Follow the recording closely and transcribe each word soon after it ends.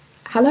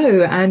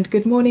Hello, and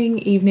good morning,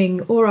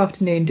 evening, or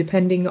afternoon,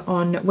 depending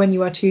on when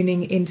you are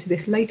tuning into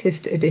this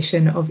latest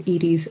edition of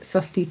Edie's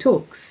Susty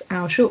Talks,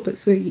 our short but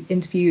sweet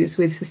interviews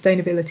with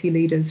sustainability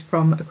leaders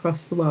from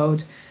across the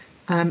world.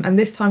 And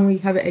this time we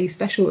have a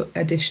special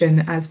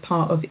edition as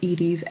part of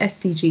Edie's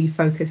SDG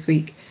Focus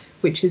Week,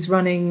 which is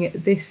running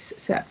this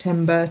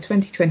September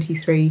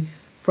 2023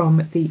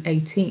 from the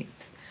 18th.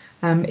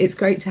 It's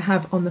great to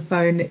have on the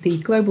phone the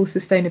Global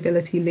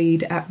Sustainability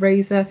Lead at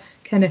Razer,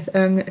 Kenneth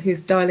Ng, who's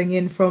dialing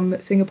in from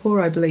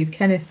Singapore, I believe.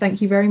 Kenneth, thank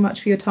you very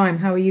much for your time.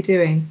 How are you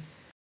doing?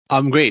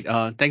 I'm great.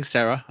 Thanks,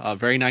 Sarah.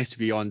 Very nice to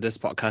be on this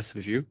podcast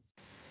with you.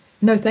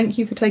 No, thank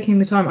you for taking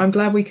the time. I'm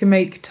glad we can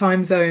make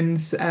time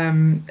zones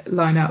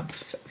line up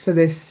for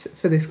this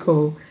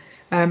call.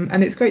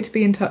 And it's great to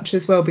be in touch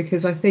as well,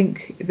 because I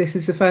think this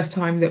is the first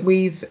time that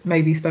we've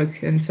maybe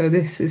spoken. So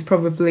this is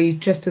probably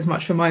just as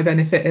much for my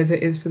benefit as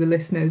it is for the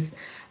listeners.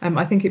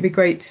 I think it'd be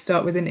great to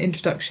start with an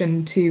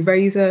introduction to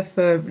Razer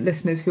for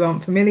listeners who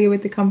aren't familiar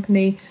with the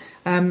company.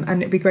 And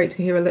it'd be great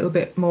to hear a little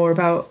bit more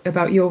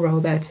about your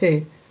role there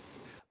too.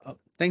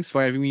 Thanks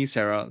for having me,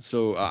 Sarah.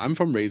 So I'm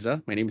from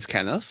Razer. My name is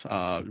Kenneth.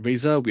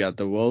 Razer, we are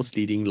the world's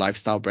leading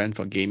lifestyle brand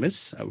for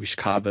gamers, which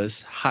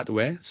covers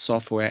hardware,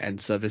 software,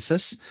 and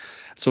services.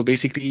 So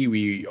basically,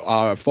 we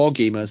are a for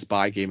gamers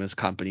by gamers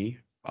company.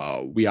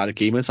 We are the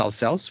gamers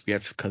ourselves. We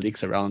have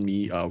colleagues around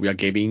me. We are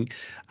gaming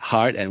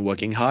hard and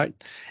working hard,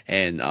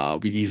 and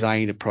we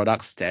design the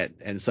products that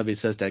and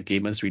services that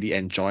gamers really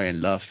enjoy and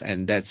love,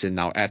 and that's in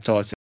our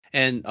ethos.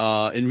 And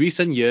in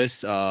recent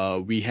years,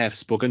 we have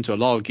spoken to a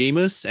lot of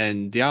gamers,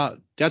 and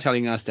they're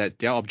telling us that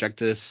their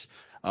objectives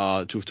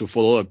to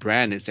follow a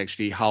brand is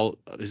actually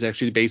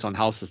based on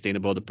how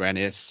sustainable the brand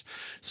is.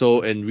 So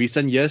in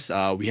recent years,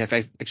 we have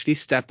actually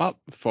stepped up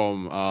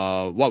from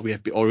what we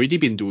have already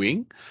been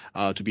doing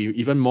to be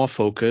even more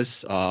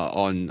focused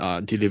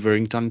on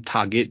delivering some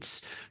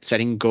targets,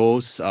 setting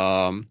goals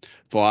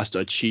for us to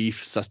achieve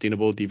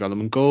sustainable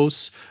development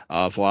goals,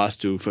 for us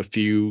to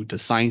fulfill the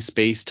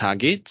science-based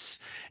targets,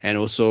 and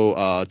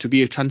also to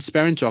be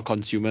transparent to our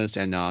consumers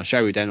and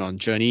share with them on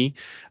journey,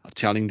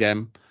 telling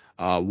them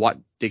what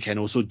they can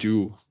also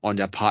do on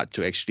their part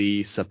to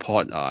actually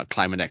support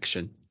climate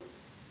action.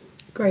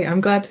 Great. I'm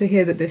glad to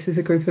hear that this is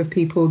a group of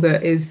people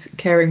that is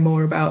caring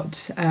more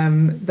about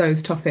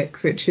those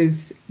topics, which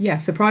is,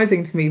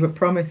 surprising to me, but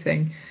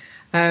promising.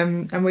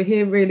 And we're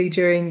here really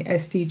during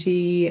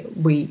SDG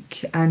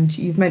week, and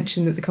you've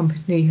mentioned that the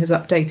company has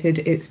updated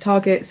its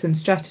targets and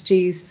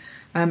strategies,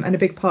 and a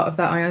big part of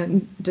that, I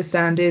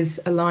understand, is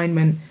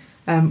alignment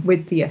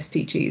with the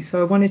SDGs.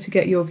 So I wanted to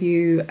get your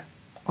view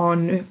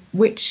on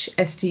which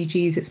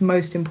SDGs it's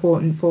most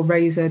important for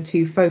Razer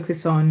to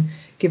focus on,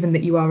 given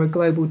that you are a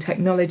global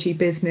technology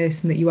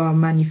business and that you are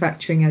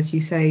manufacturing, as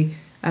you say,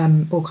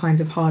 all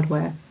kinds of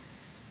hardware.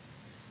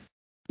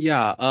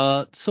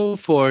 Yeah, so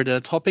for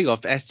the topic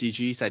of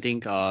SDGs, I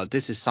think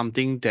this is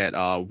something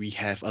that we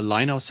have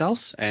aligned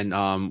ourselves,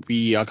 and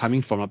we are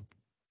coming from a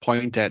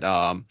point that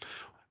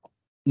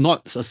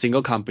not a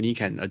single company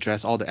can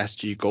address all the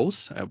SG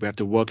goals. We have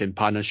to work in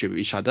partnership with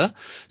each other.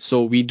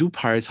 So we do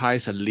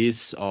prioritize a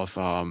list of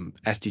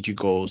SDG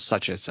goals,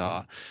 such as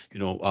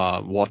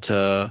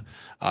water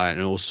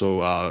and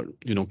also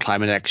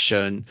climate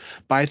action.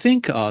 But I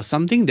think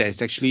something that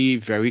is actually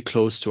very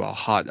close to our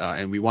heart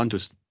and we want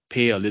to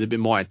pay a little bit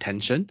more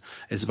attention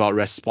is about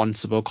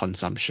responsible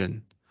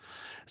consumption.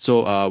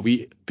 So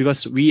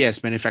because we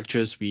as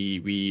manufacturers,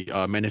 we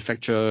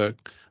manufacture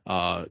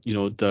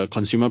the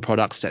consumer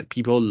products that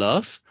people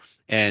love,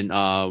 and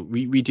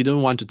we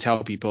didn't want to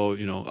tell people,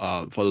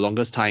 for the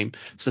longest time,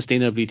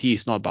 sustainability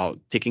is not about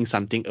taking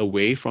something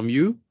away from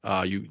you.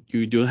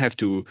 You don't have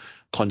to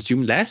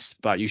consume less,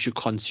 but you should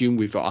consume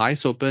with your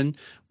eyes open,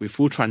 with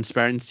full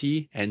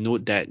transparency, and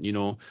note that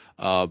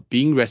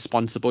being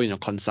responsible in your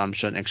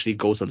consumption actually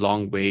goes a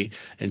long way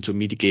into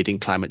mitigating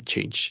climate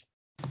change.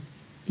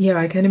 Yeah,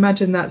 I can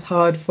imagine that's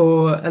hard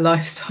for a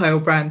lifestyle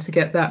brand to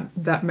get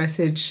that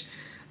message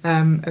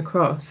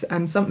across.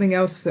 And something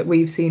else that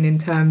we've seen in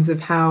terms of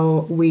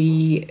how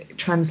we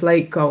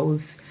translate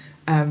goals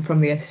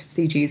from the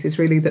SDGs is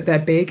really that they're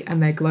big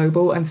and they're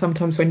global. And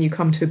sometimes when you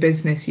come to a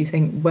business, you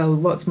think, well,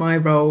 what's my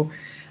role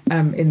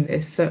in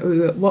this?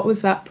 So what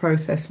was that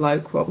process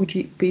like? What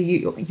would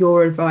be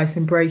your advice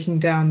in breaking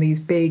down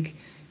these big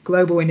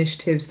global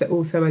initiatives that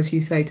also, as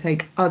you say,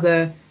 take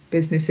other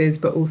businesses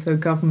but also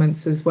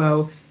governments as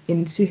well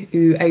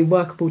into a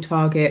workable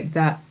target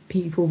that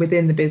people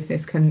within the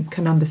business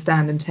can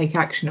understand and take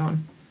action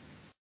on?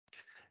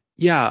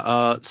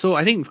 Yeah, so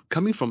I think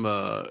coming from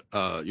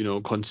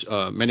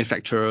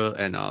manufacturer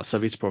and a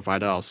service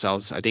provider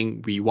ourselves, I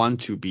think we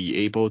want to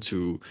be able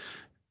to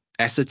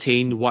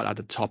ascertain what are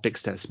the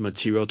topics that's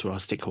material to our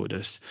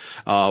stakeholders.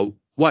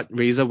 What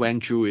Razer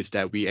went through is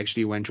that we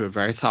actually went through a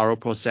very thorough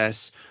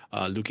process,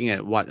 looking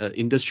at what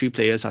industry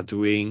players are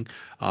doing,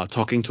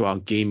 talking to our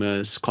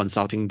gamers,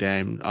 consulting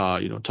them,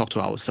 talk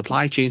to our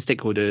supply chain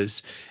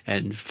stakeholders,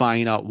 and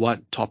find out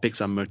what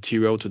topics are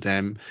material to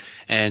them.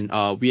 And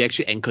we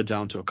actually anchored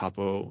down to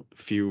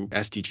few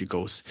SDG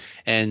goals.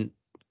 And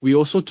we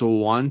also don't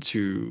want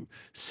to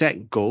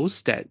set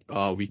goals that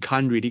we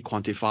can't really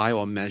quantify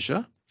or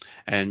measure.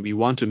 And we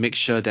want to make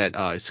sure that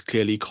it's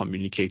clearly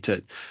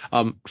communicated.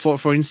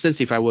 For instance,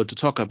 if I were to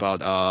talk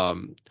about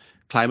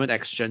climate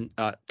action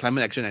as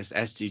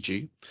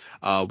SDG,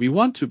 we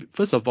want to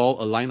first of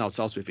all align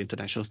ourselves with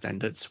international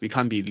standards. We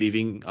can't be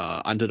living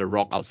under the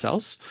rock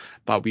ourselves,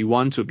 but we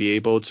want to be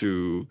able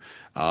to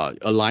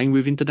align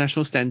with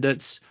international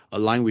standards,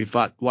 align with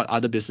what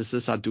other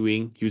businesses are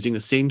doing, using the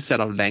same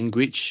set of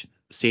language,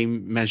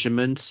 same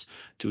measurements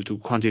to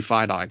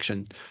quantify our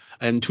action.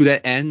 And to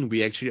that end,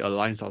 we actually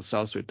align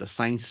ourselves with the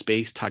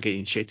Science-Based Target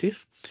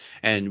Initiative.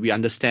 And we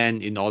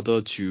understand in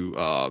order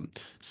to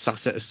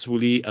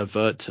successfully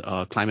avert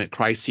climate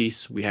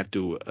crisis, we have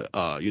to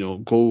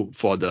go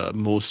for the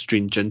most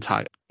stringent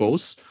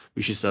goals,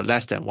 which is a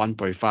less than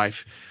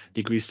 1.5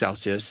 degrees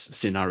Celsius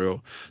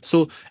scenario.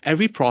 So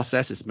every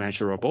process is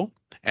measurable.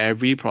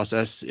 Every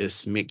process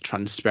is made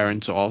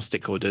transparent to all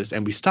stakeholders,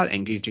 and we start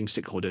engaging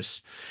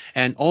stakeholders.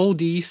 And all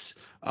these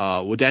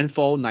will then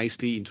fall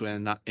nicely into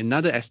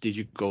another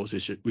SDG goals,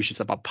 which is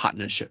about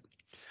partnership.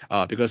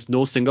 Because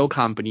no single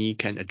company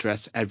can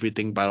address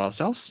everything by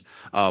ourselves.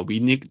 We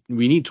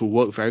need to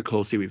work very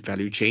closely with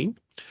value chain.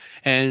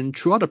 And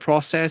throughout the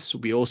process,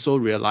 we also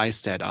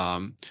realized that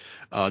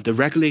the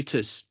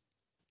regulators,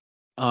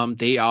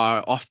 they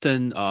are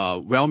often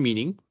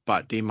well-meaning,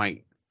 but they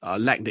might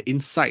lack the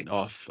insight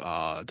of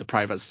the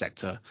private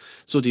sector.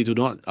 So they do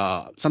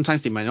not,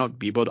 sometimes they might not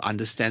be able to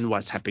understand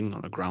what's happening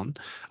on the ground.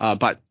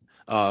 But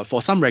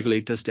for some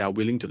regulators, they are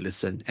willing to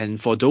listen.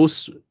 And for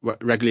those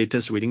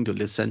regulators willing to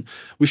listen,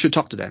 we should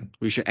talk to them.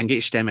 We should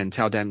engage them and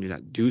tell them,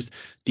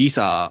 these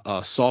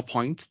are sore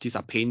points. These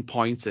are pain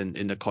points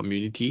in the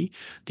community.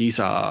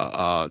 These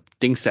are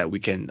things that we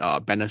can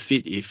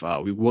benefit if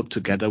we work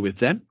together with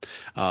them.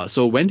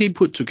 So when they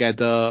put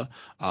together,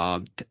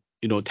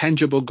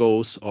 tangible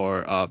goals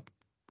or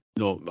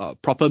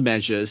proper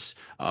measures,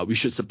 we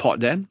should support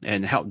them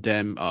and help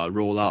them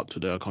roll out to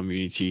the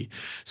community.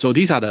 So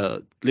these are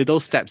the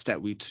little steps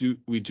that we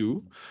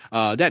do.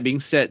 That being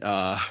said,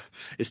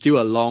 it's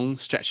still a long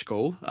stretch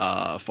goal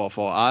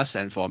for us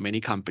and for many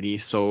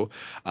companies. So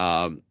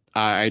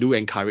I do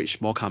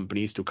encourage more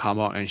companies to come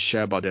out and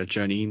share about their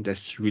journey.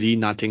 There's really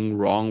nothing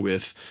wrong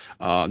with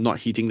not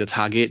hitting the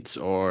targets,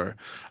 or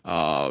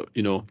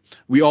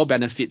we all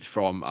benefit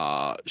from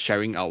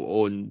sharing our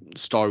own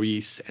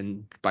stories,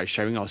 and by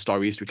sharing our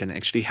stories, we can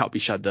actually help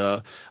each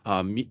other,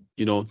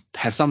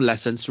 have some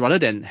lessons rather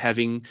than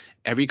having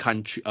every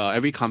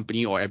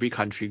company or every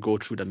country go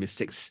through the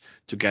mistakes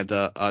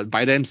together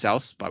by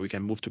themselves, but we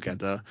can move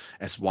together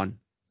as one.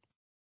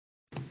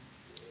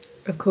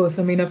 Of course,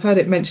 I mean, I've heard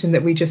it mentioned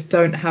that we just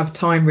don't have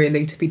time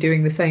really to be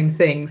doing the same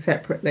thing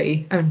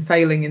separately and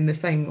failing in the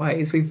same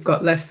ways. We've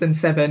got less than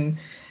 7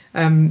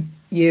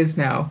 years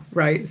now,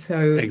 right?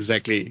 So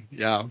exactly,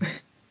 yeah.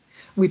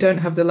 We don't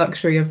have the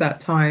luxury of that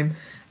time.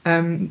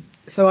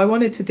 So I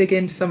wanted to dig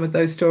into some of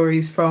those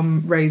stories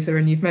from Razer,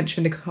 and you've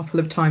mentioned a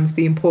couple of times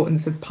the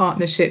importance of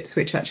partnerships,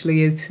 which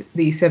actually is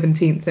the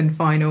 17th and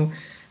final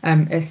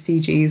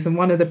SDGs. And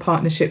one of the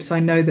partnerships I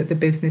know that the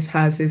business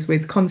has is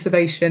with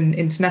Conservation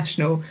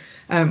International,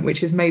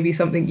 which is maybe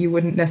something you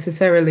wouldn't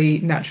necessarily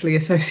naturally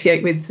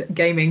associate with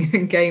gaming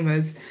and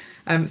gamers.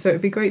 So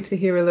it'd be great to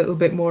hear a little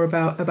bit more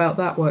about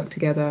that work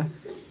together.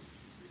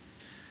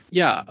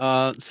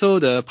 Yeah, so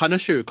the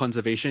partnership with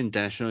Conservation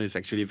International is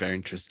actually very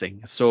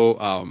interesting. So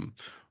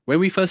when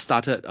we first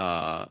started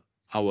our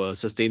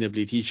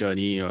sustainability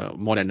journey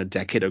more than a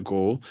decade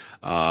ago,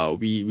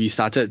 we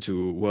started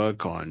to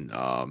work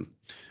on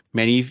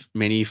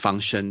many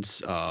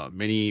functions,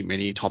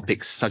 many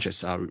topics, such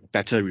as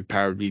better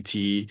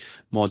repairability,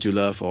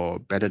 modular for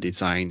better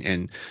design,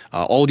 and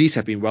all these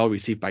have been well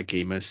received by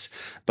gamers.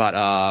 But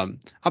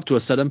up to a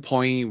certain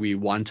point, we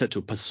wanted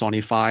to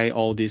personify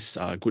all these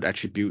good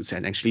attributes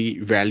and actually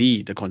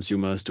rally the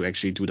consumers to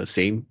actually do the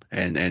same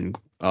and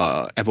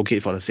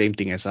advocate for the same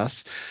thing as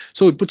us.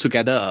 So we put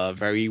together a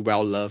very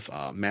well-loved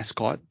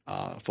mascot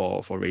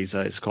for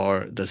Razer. It's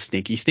called the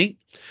Snaky Snake.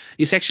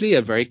 It's actually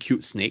a very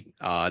cute snake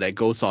that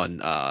goes on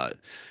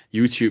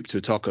YouTube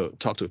to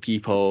talk to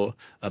people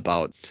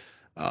about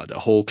the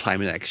whole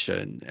climate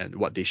action and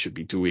what they should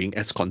be doing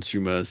as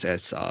consumers,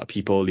 as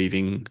people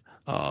living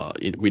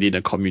within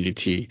a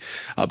community.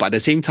 But at the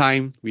same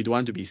time, we don't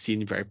want to be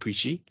seen very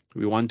preachy.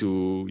 We want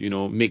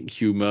to, make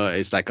humor.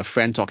 It's like a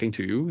friend talking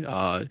to you.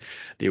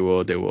 They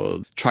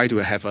will try to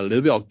have a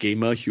little bit of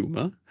gamer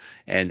humor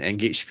and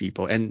engage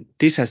people. And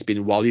this has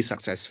been wildly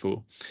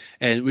successful.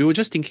 And we were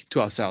just thinking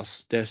to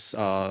ourselves, there's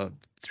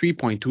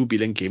 3.2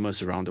 billion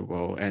gamers around the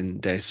world,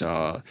 and there's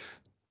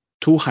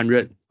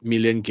 200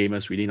 million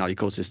gamers within our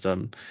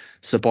ecosystem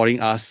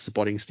supporting us,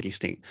 supporting Snaky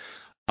Snake.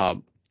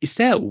 Is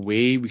there a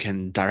way we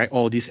can direct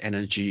all this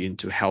energy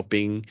into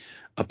helping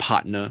a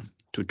partner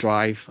to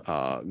drive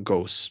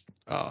goals?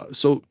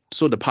 So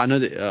the partner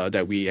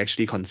that we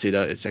actually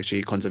consider is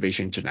actually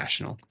Conservation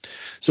International.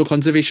 So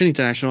Conservation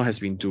International has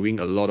been doing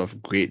a lot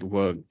of great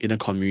work in the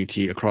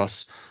community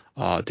across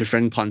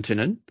different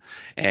continent.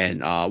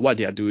 And what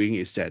they are doing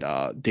is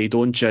that they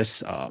don't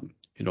just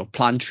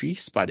plant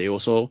trees, but they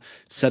also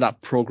set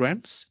up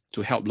programs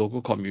to help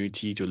local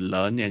community to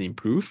learn and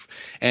improve.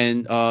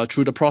 And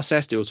through the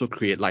process, they also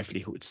create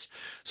livelihoods.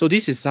 So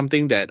this is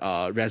something that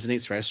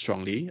resonates very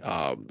strongly.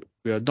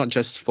 We are not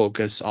just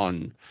focused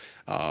on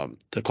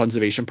the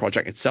conservation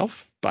project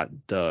itself, but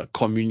the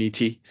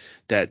community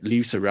that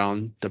lives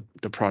around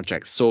the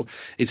project. So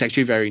it's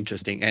actually very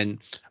interesting. And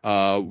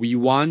we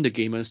want the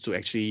gamers to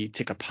actually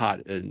take a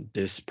part in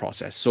this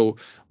process. So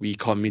we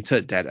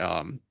committed that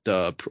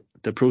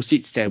the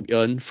proceeds that we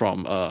earn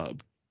from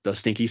the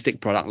Snaky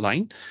Stick product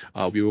line,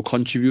 we will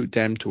contribute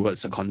them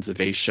towards the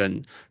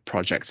conservation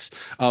projects.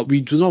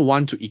 We do not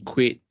want to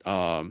equate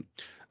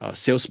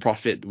sales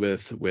profit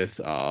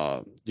with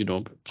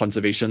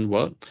conservation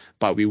work,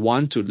 but we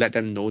want to let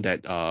them know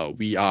that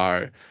we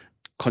are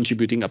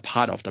contributing a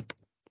part of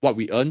what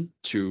we earn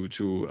to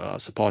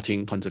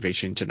supporting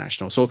Conservation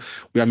International. So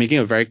we are making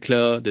a very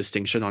clear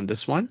distinction on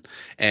this one,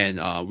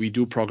 and we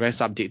do progress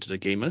update to the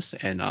gamers.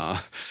 And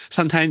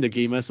sometimes the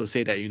gamers will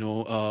say that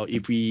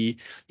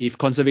if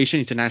Conservation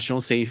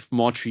International save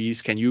more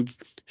trees, can you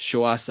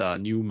show us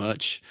new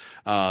merch?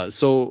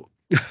 So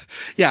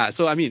yeah,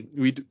 so I mean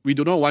we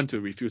do not want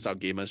to refuse our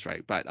gamers,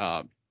 right?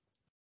 But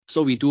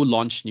so we do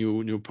launch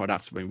new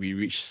products when we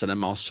reach certain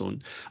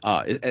milestone.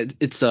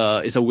 It's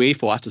a way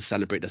for us to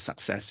celebrate the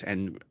success,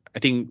 and I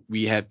think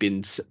we have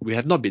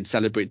not been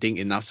celebrating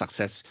enough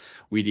success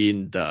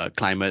within the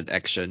climate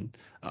action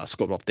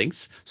scope of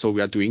things. So we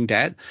are doing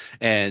that,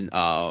 and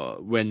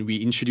when we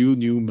introduce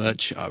new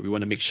merch, we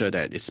want to make sure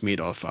that it's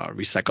made of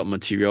recycled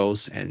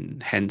materials,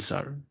 and hence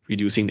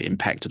reducing the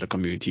impact to the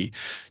community.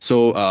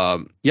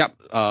 So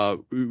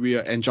we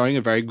are enjoying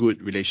a very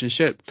good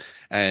relationship.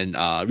 And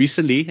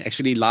recently,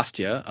 actually last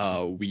year,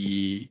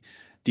 we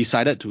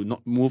decided to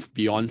not move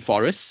beyond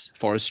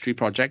forestry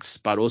projects,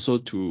 but also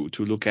to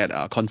look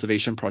at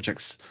conservation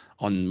projects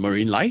on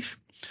marine life.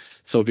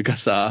 So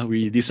because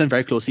we listen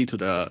very closely to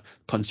the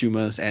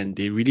consumers and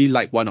they really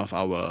like one of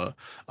our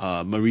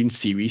marine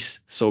series,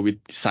 so we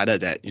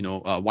decided that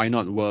why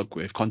not work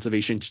with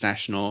Conservation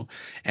International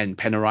and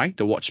Panerai,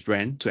 the watch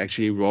brand, to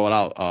actually roll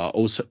out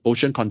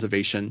ocean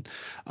conservation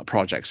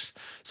projects.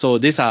 So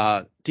these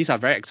are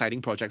very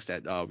exciting projects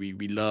that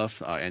we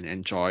love and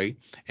enjoy,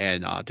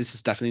 and this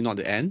is definitely not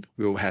the end.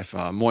 We will have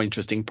more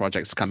interesting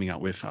projects coming up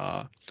with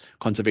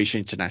Conservation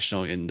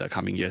International in the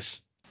coming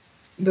years.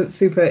 That's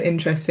super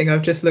interesting.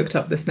 I've just looked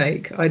up the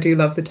snake. I do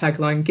love the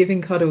tagline,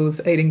 giving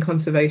cuddles, aiding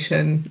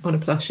conservation on a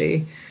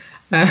plushie.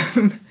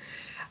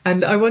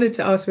 And I wanted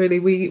to ask, really,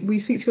 we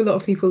speak to a lot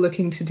of people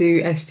looking to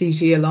do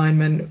SDG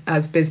alignment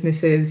as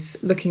businesses,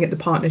 looking at the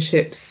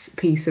partnerships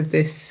piece of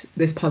this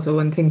puzzle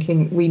and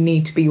thinking we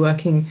need to be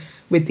working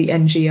with the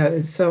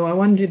NGOs. So I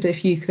wondered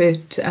if you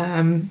could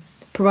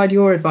provide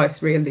your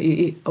advice,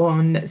 really,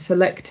 on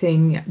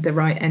selecting the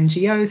right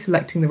NGOs,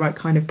 selecting the right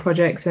kind of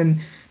projects,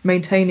 and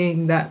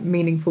maintaining that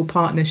meaningful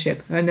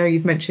partnership. I know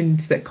you've mentioned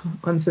that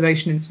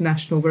Conservation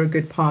International were a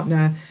good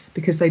partner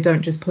because they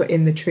don't just put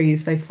in the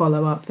trees, they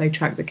follow up, they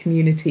track the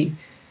community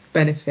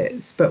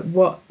benefits. But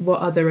what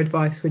other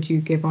advice would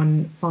you give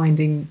on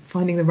finding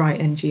the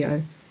right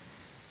NGO?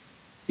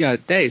 Yeah,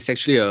 that is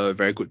actually a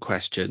very good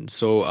question.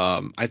 So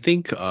I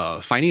think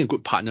finding a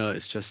good partner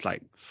is just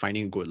like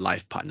finding a good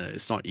life partner.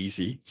 It's not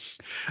easy.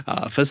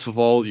 First of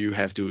all, you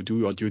have to do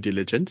your due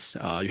diligence.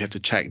 You have to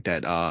check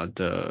that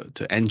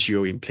the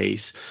NGO in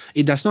place,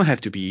 it does not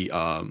have to be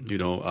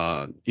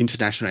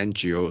international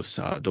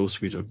NGOs,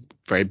 those with a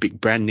very big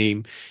brand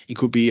name. It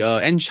could be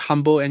a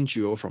humble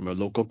NGO from a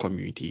local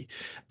community.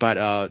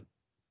 But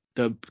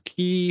the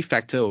key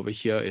factor over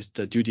here is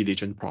the due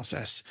diligence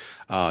process.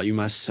 You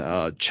must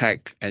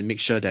check and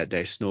make sure that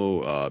there's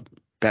no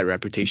bad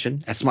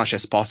reputation as much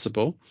as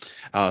possible,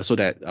 so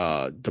that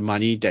the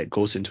money that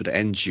goes into the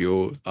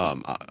NGO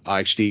are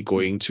actually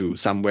going to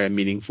somewhere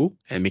meaningful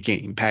and making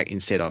an impact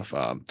instead of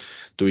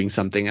doing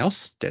something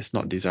else that's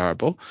not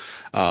desirable.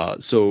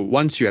 So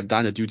once you have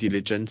done the due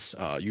diligence,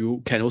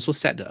 you can also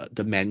set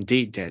the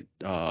mandate that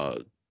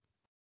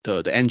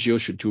the NGO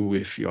should do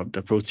with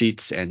the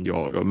proceeds and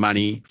your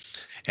money,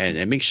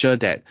 and make sure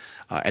that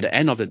at the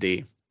end of the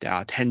day there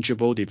are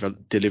tangible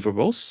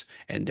deliverables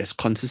and there's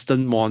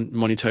consistent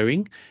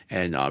monitoring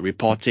and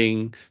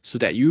reporting, so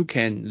that you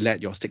can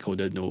let your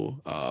stakeholder know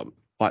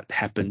what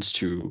happens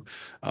to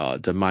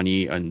the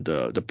money and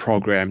the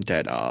program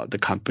that the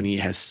company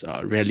has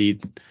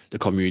rallied the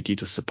community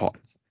to support.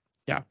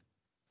 Yeah.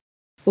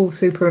 All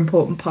super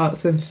important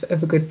parts of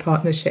a good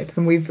partnership,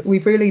 and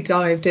we've really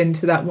dived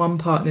into that one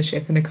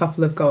partnership and a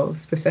couple of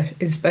goals,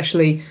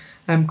 especially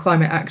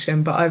climate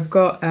action. But I've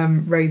got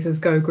Razer's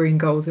Go Green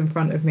goals in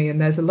front of me, and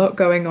there's a lot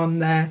going on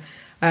there.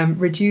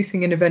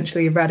 Reducing and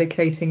eventually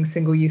eradicating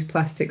single-use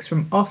plastics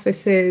from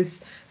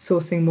offices,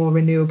 sourcing more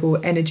renewable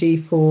energy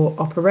for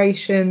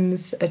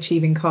operations,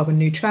 achieving carbon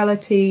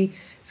neutrality,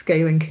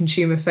 scaling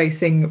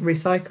consumer-facing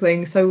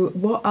recycling. So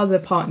what other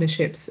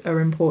partnerships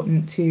are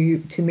important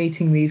to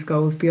meeting these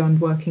goals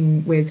beyond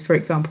working with, for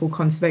example,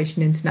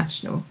 Conservation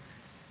International?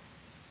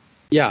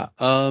 Yeah.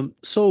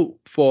 So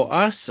for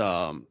us,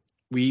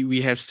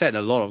 we have set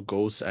a lot of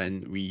goals,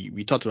 and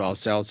we thought to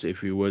ourselves,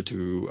 if we were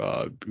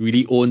to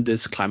really own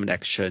this climate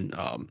action,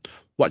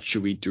 what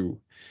should we do?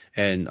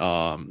 And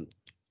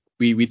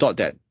we thought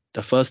that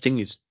the first thing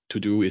is to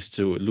do is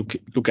to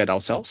look at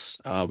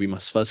ourselves. We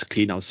must first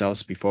clean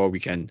ourselves before we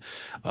can,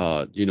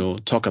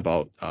 talk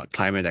about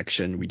climate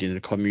action within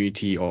the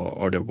community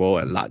or the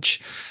world at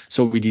large.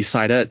 So we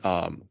decided,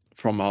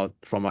 from our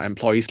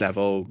employees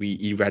level, we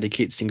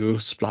eradicate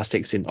single-use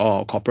plastics in all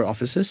our corporate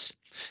offices.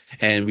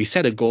 And we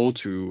set a goal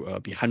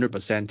to be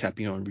 100%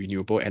 tapping on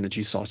renewable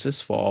energy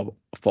sources for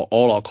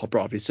all our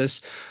corporate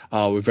offices.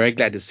 We're very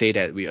glad to say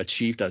that we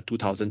achieved the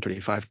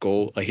 2025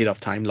 goal ahead of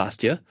time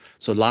last year.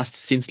 So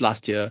since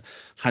last year,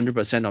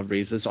 100% of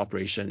Razer's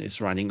operation is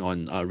running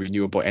on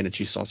renewable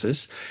energy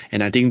sources.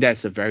 And I think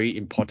that's a very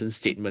important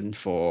statement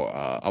for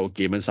our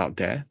gamers out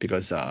there,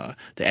 because the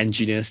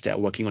engineers that are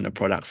working on the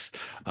products,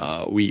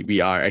 we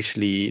are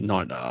actually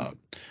not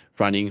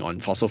running on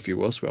fossil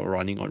fuels. We're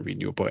running on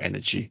renewable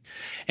energy.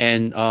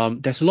 And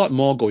there's a lot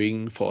more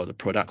going for the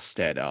products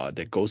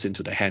that goes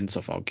into the hands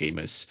of our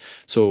gamers.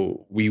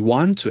 So we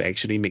want to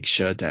actually make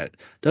sure that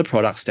the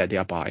products that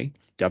they're buying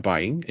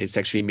is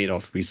actually made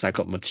of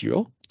recycled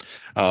material.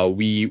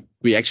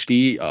 We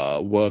actually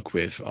work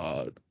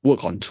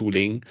on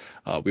tooling.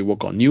 We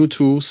work on new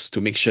tools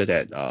to make sure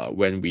that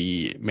when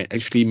we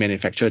actually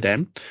manufacture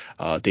them,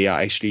 they are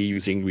actually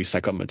using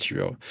recycled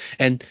material.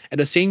 And at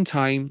the same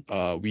time,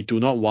 we do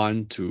not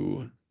want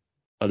to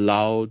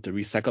allow the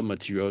recycled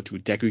material to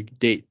degrade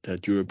the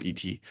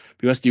durability,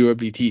 because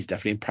durability is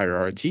definitely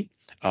priority.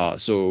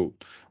 So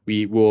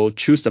we will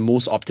choose the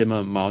most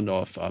optimal amount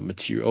of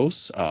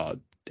materials,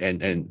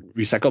 and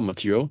recycled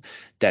material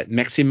that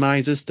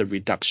maximizes the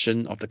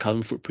reduction of the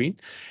carbon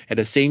footprint. At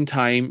the same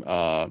time,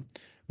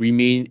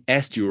 remain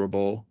as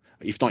durable,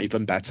 if not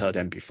even better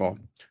than before.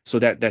 So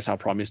that's our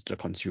promise to the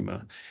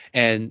consumer.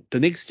 And the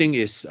next thing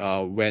is,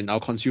 when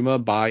our consumer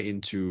buy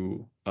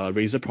into a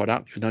Razer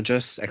product, you're not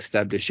just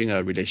establishing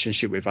a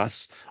relationship with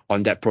us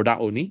on that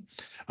product only.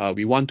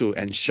 We want to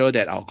ensure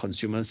that our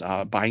consumers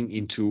are buying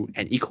into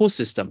an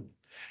ecosystem,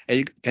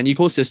 an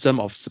ecosystem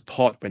of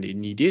support when they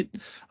need it,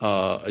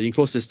 an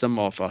ecosystem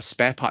of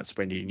spare parts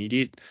when they need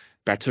it,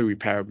 better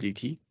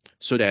repairability,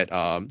 so that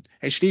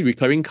actually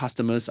recurring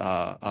customers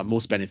are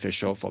most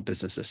beneficial for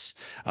businesses.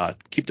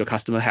 Keep the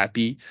customer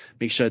happy,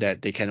 make sure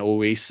that they can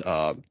always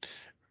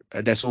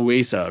there's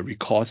always a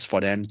recourse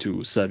for them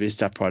to service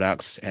their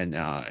products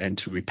and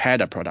to repair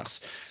their products.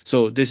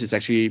 So this is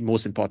actually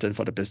most important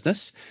for the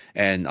business.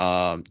 And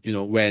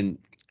when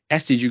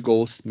SDG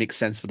goals make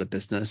sense for the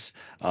business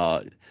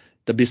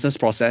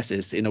process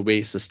is in a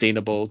way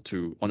sustainable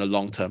to on a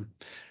long term.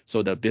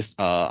 So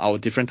our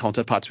different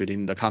counterparts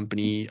within the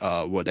company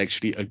would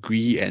actually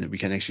agree, and we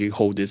can actually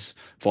hold this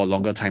for a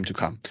longer time to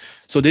come.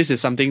 So this is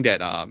something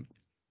that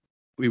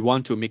we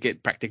want to make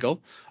it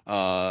practical.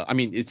 I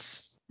mean,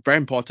 it's very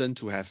important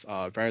to have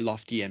very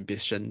lofty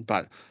ambition,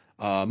 but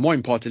more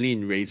importantly,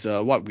 in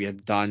Razer, what we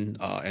have done,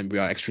 and we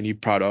are extremely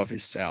proud of,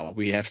 is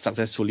we have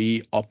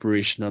successfully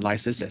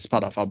operationalized this as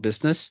part of our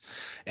business,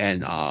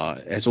 and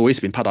has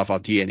always been part of our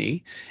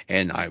DNA.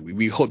 And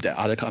we hope that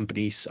other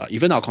companies,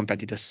 even our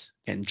competitors,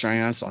 can join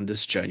us on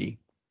this journey.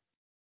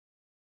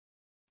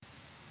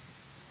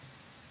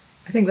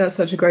 I think that's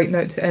such a great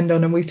note to end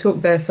on, and we've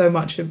talked there so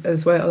much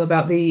as well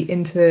about the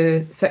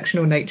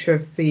intersectional nature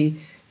of the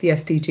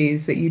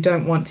SDGs, that you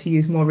don't want to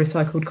use more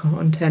recycled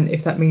content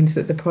if that means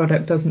that the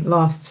product doesn't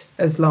last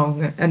as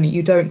long, and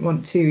you don't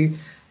want to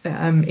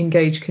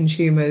engage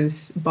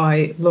consumers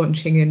by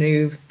launching a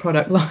new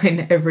product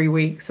line every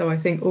week. So I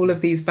think all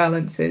of these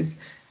balances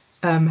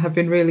have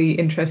been really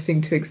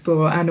interesting to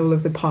explore, and all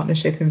of the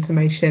partnership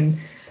information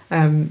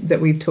that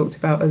we've talked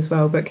about as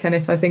well. But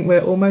Kenneth, I think we're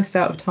almost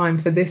out of time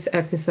for this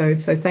episode,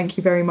 so thank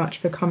you very much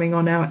for coming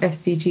on our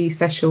SDG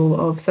special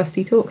of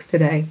Susty Talks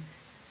today.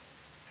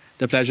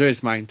 The pleasure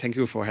is mine. Thank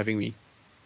you for having me.